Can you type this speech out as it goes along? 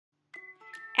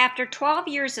After 12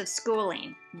 years of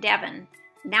schooling, Devin,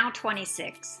 now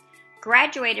 26,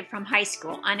 graduated from high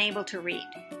school unable to read.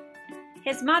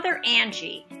 His mother,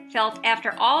 Angie, felt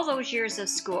after all those years of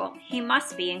school, he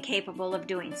must be incapable of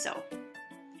doing so.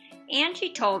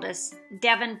 Angie told us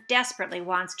Devin desperately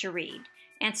wants to read,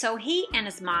 and so he and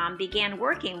his mom began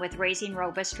working with Raising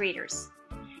Robust Readers.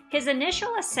 His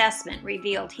initial assessment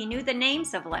revealed he knew the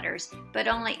names of letters, but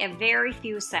only a very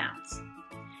few sounds.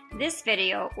 This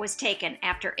video was taken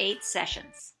after 8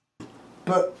 sessions.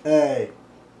 B-A-B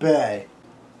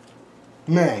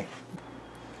Me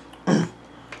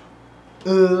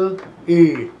U-E-L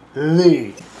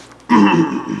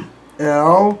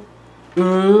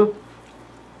L-U-L-Y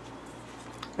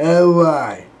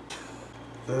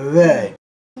They.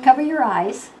 Cover your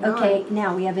eyes. Okay,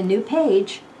 now we have a new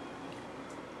page.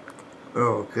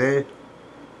 Okay.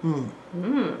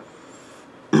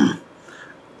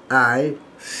 I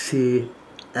see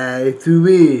a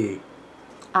tree.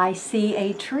 I see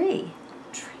a tree.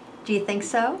 Do you think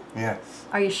so? Yes.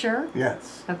 Are you sure?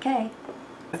 Yes. Okay.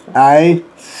 I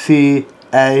see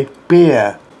a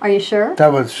bear. Are you sure?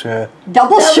 Double sure.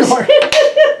 Double sure.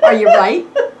 Are you right?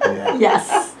 Yeah.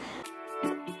 Yes.